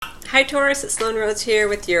Hi Taurus, it's Sloan Rhodes here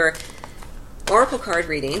with your Oracle card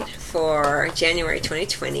reading for January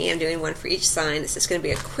 2020. I'm doing one for each sign. This is going to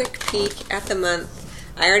be a quick peek at the month.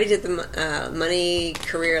 I already did the money,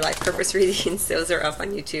 career, life purpose readings. Those are up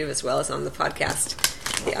on YouTube as well as on the podcast,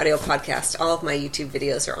 the audio podcast. All of my YouTube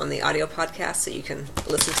videos are on the audio podcast, so you can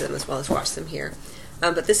listen to them as well as watch them here.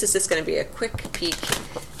 But this is just going to be a quick peek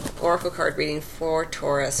Oracle card reading for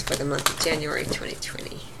Taurus for the month of January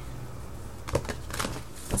 2020.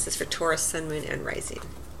 This is for Taurus, Sun, Moon, and Rising.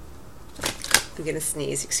 I'm going to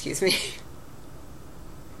sneeze, excuse me.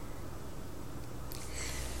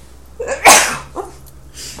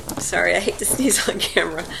 Sorry, I hate to sneeze on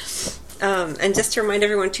camera. And just to remind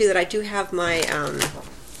everyone, too, that I do have my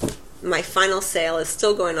my final sale is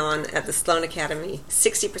still going on at the Sloan Academy,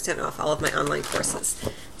 60% off all of my online courses.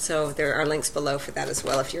 So there are links below for that as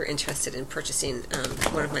well if you're interested in purchasing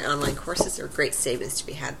one of my online courses. There are great savings to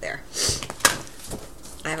be had there.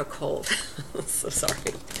 I have a cold. So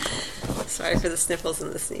sorry. Sorry for the sniffles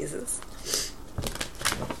and the sneezes.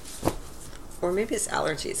 Or maybe it's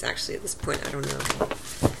allergies, actually, at this point. I don't know.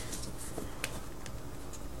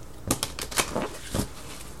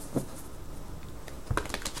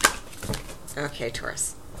 Okay,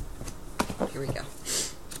 Taurus. Here we go.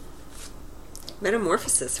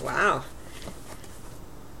 Metamorphosis, wow.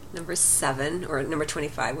 Number 7, or number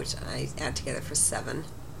 25, which I add together for 7.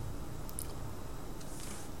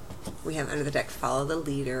 We have under the deck, follow the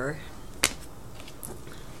leader.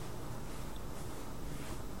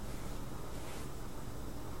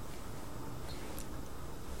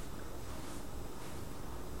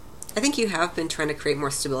 I think you have been trying to create more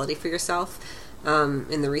stability for yourself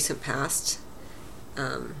in the recent past.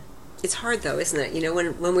 It's hard though, isn't it? You know,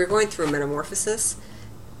 when we're going through a metamorphosis,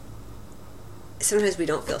 sometimes we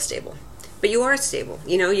don't feel stable. But you are stable.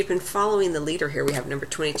 You know, you've been following the leader here. We have number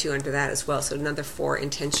 22 under that as well, so another 4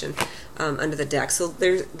 intention under the deck. So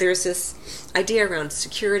there's this idea around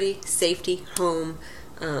security, safety, home,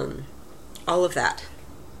 all of that.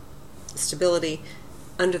 Stability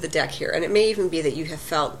under the deck here. And it may even be that you have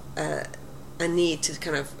felt a need to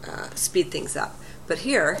kind of speed things up. But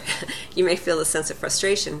here, you may feel a sense of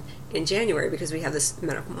frustration in January because we have this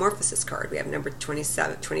metamorphosis card. We have number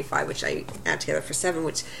 25, which I add together for 7,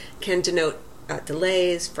 which can denote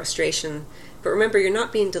delays, frustration. But remember, you're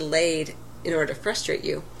not being delayed in order to frustrate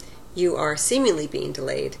you. You are seemingly being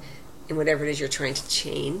delayed in whatever it is you're trying to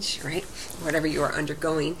change, right? Whatever you are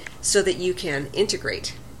undergoing, so that you can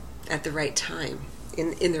integrate at the right time.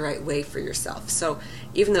 In the right way for yourself. So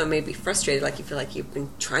even though it may be frustrated, like you feel like you've been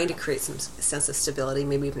trying to create some sense of stability,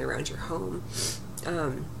 maybe even around your home,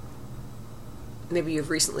 maybe you've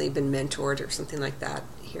recently been mentored or something like that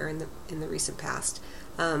here in the recent past,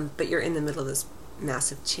 but you're in the middle of this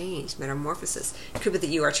massive change, metamorphosis. It could be that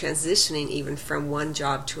you are transitioning even from one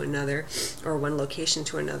job to another or one location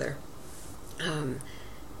to another.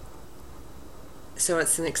 So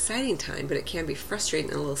it's an exciting time, but it can be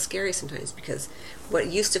frustrating and a little scary sometimes because what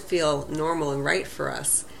used to feel normal and right for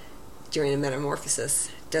us during a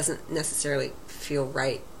metamorphosis doesn't necessarily feel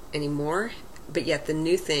right anymore, but yet the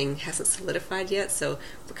new thing hasn't solidified yet, so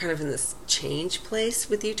we're kind of in this change place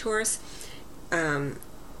with you, Taurus.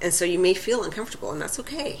 And so you may feel uncomfortable, and that's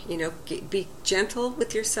okay. You know, be gentle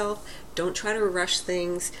with yourself. Don't try to rush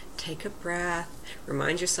things. Take a breath.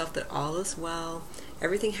 Remind yourself that all is well.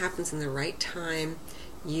 Everything happens in the right time.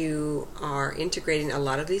 You are integrating a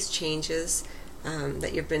lot of these changes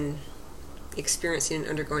that you've been experiencing and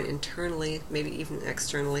undergoing internally, maybe even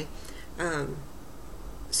externally.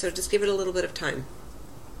 So just give it a little bit of time.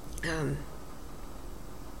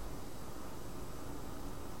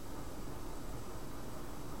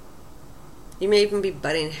 You may even be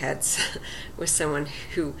butting heads with someone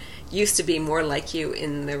who used to be more like you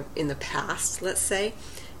in the past, let's say,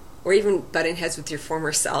 or even butting heads with your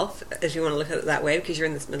former self, if you want to look at it that way, because you're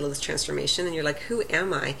in the middle of this transformation and you're like, who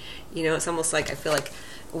am I? You know, it's almost like, I feel like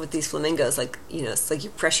with these flamingos, like, you know, it's like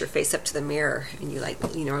you press your face up to the mirror and you, like,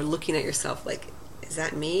 you know, are looking at yourself like, is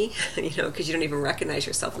that me? You know, because you don't even recognize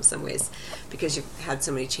yourself in some ways because you've had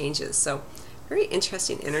so many changes. So very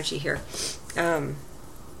interesting energy here.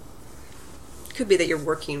 Could be that you're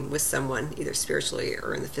working with someone either spiritually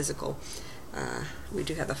or in the physical. We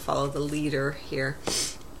do have the follow the leader here.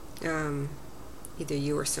 Either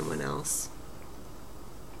you or someone else.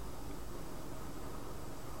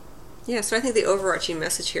 Yeah, so I think the overarching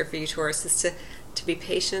message here for you, Taurus, is to be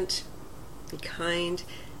patient, be kind.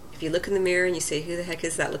 If you look in the mirror and you say, who the heck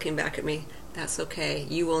is that looking back at me? That's okay.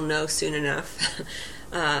 You will know soon enough.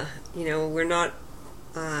 You know, we're not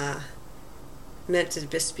meant to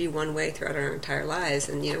just be one way throughout our entire lives.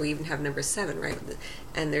 And we even have number 7, right?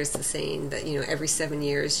 And there's the saying that every 7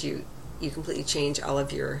 years you completely change all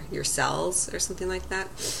of your cells or something like that.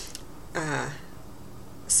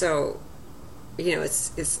 So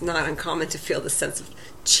it's not uncommon to feel the sense of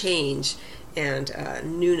change and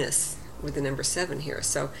newness with the number 7 here.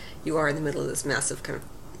 So you are in the middle of this massive kind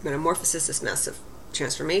of metamorphosis, this massive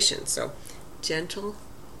transformation. So gentle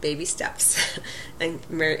baby steps and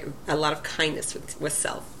a lot of kindness with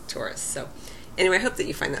self, Taurus. So anyway, I hope that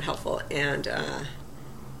you find that helpful, and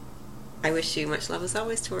I wish you much love as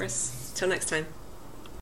always, Taurus. Till next time.